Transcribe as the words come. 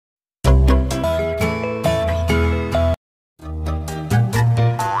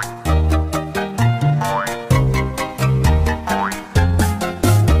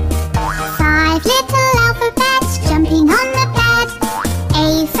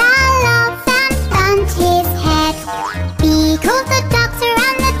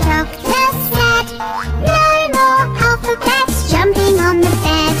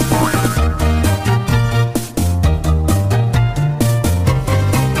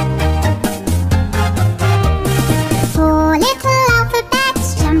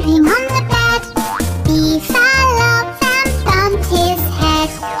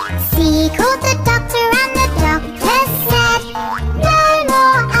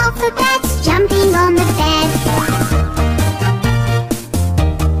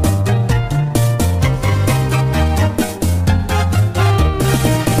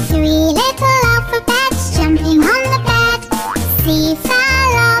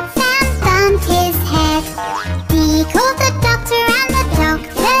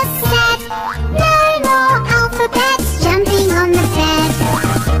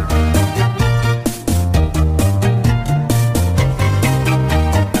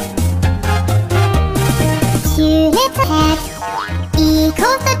little head. E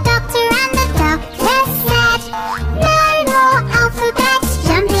called the doctor and the doctor said, no more alphabet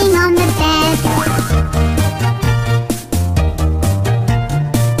jumping on the bed.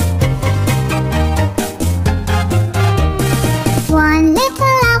 One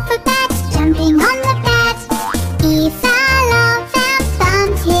little alphabet jumping on the bed. E fell off and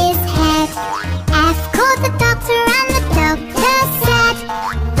bumped his head. F called the doctor and the doctor said,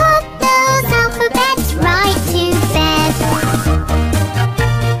 put those alphabets right to bed.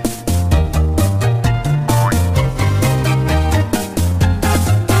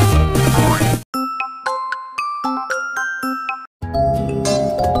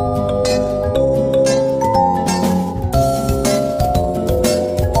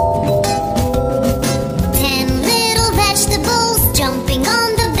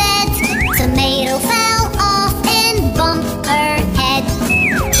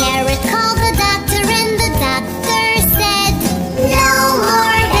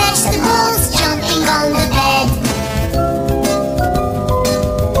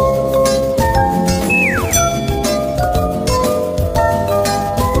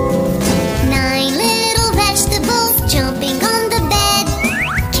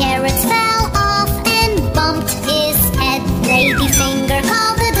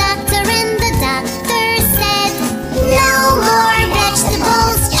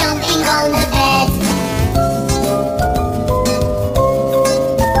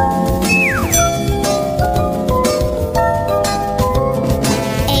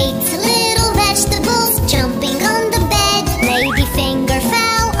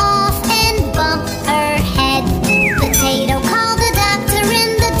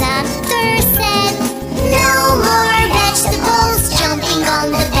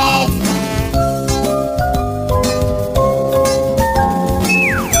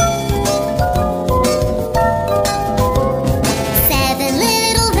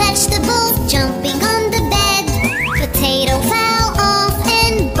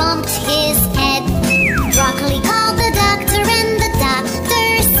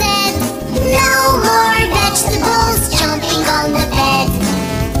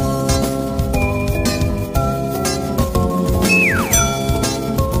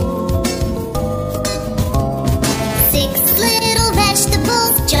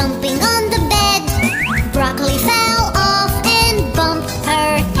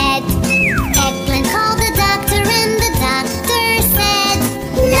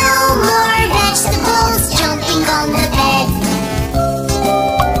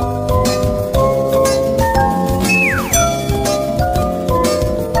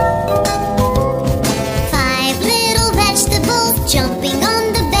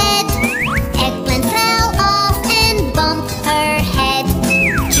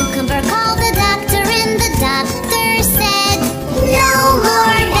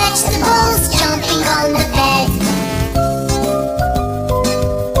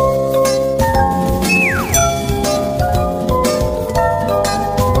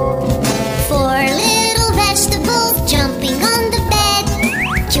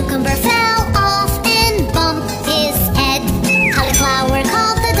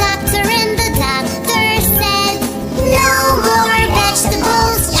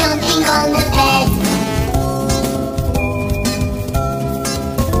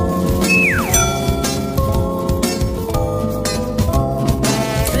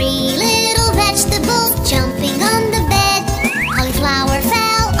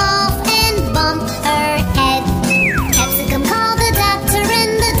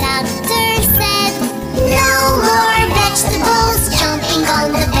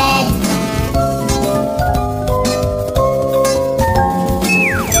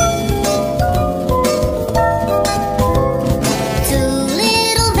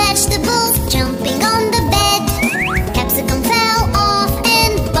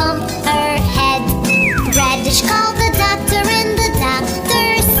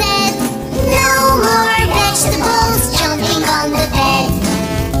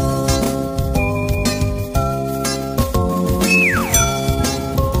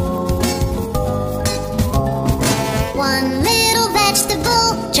 One little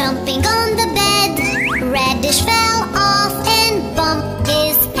vegetable jumping on the bed. Radish fell off and bumped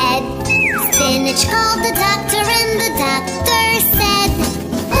his head. Spinach called the doctor and the doctor said,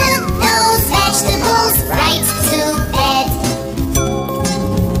 put those vegetables right to bed.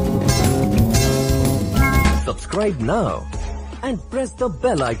 Subscribe now and press the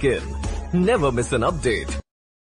bell icon. Never miss an update.